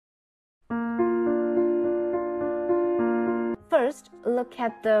First, look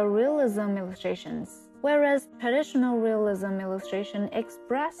at the realism illustrations. Whereas traditional realism illustration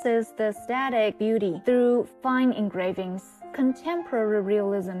expresses the static beauty through fine engravings, contemporary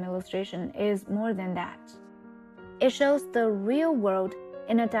realism illustration is more than that. It shows the real world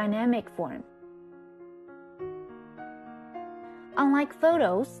in a dynamic form. Unlike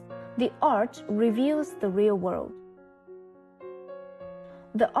photos, the art reveals the real world.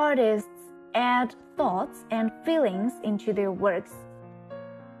 The artists add thoughts and feelings into their works.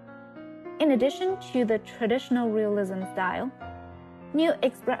 In addition to the traditional realism style, new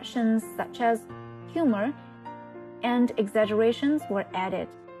expressions such as humor and exaggerations were added,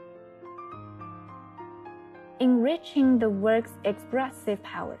 enriching the work's expressive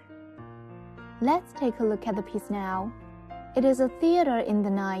power. Let's take a look at the piece now. It is a theater in the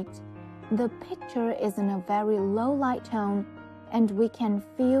night. The picture is in a very low light tone, and we can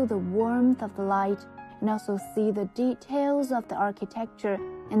feel the warmth of the light and also see the details of the architecture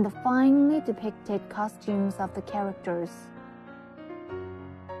and the finely depicted costumes of the characters.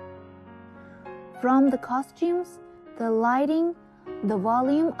 From the costumes, the lighting, the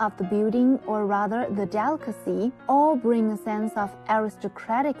volume of the building, or rather the delicacy, all bring a sense of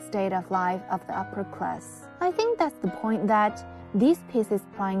aristocratic state of life of the upper class. I think that's the point that this piece is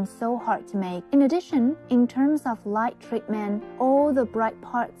trying so hard to make. In addition, in terms of light treatment, all the bright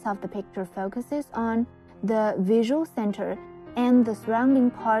parts of the picture focuses on the visual center and the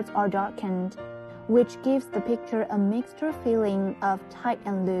surrounding parts are darkened, which gives the picture a mixture feeling of tight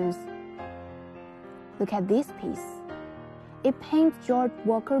and loose. Look at this piece. It paints George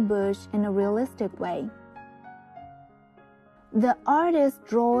Walker Bush in a realistic way. The artist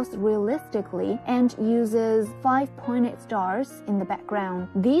draws realistically and uses 5 pointed stars in the background.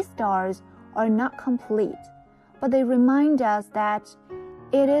 These stars are not complete, but they remind us that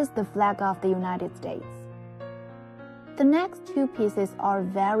it is the flag of the United States. The next two pieces are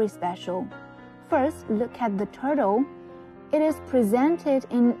very special. First, look at the turtle. It is presented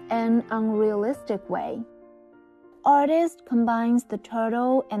in an unrealistic way. Artist combines the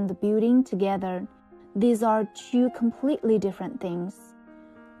turtle and the building together. These are two completely different things.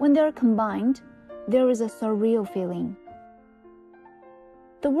 When they're combined, there is a surreal feeling.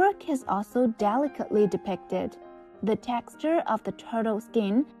 The work is also delicately depicted. The texture of the turtle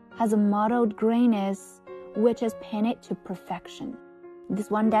skin has a mottled grayness, which is painted to perfection.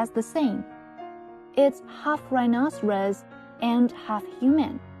 This one does the same. It's half rhinoceros and half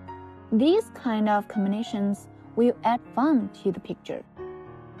human. These kind of combinations will add fun to the picture.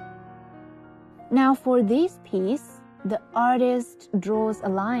 Now for this piece, the artist draws a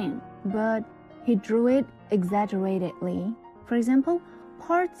lion, but he drew it exaggeratedly. For example,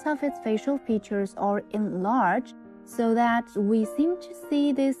 parts of its facial features are enlarged so that we seem to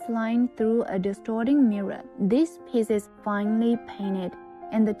see this lion through a distorting mirror. This piece is finely painted,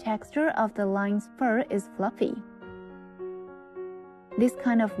 and the texture of the lion's fur is fluffy. This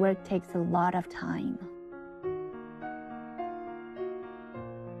kind of work takes a lot of time.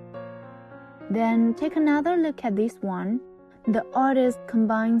 Then take another look at this one. The artist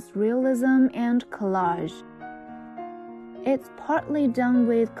combines realism and collage. It's partly done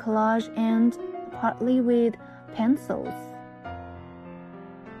with collage and partly with pencils.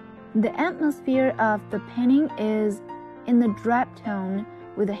 The atmosphere of the painting is in the drab tone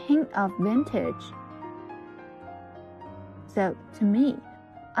with a hint of vintage. So, to me,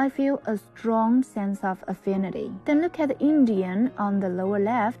 I feel a strong sense of affinity. Then look at the Indian on the lower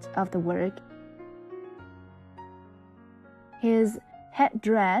left of the work. His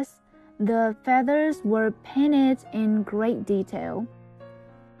headdress, the feathers were painted in great detail.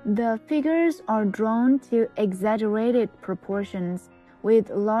 The figures are drawn to exaggerated proportions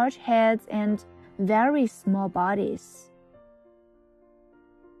with large heads and very small bodies.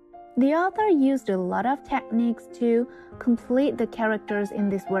 The author used a lot of techniques to complete the characters in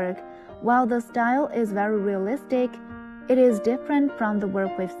this work. While the style is very realistic, it is different from the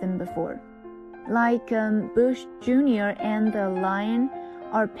work we've seen before. Like Bush Jr. and the lion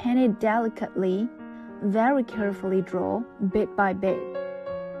are painted delicately, very carefully drawn, bit by bit.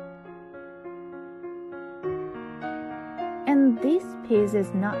 And this piece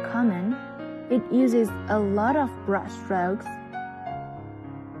is not common. It uses a lot of brush strokes.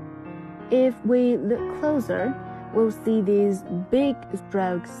 If we look closer, we'll see these big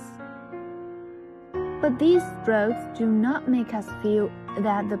strokes. But these strokes do not make us feel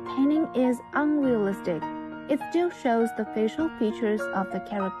that the painting is unrealistic. It still shows the facial features of the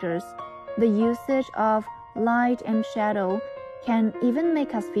characters. The usage of light and shadow can even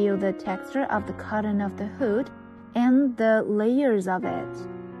make us feel the texture of the cotton of the hood and the layers of it.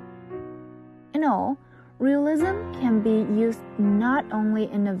 In all, Realism can be used not only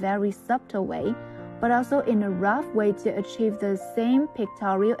in a very subtle way, but also in a rough way to achieve the same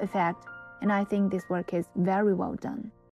pictorial effect, and I think this work is very well done.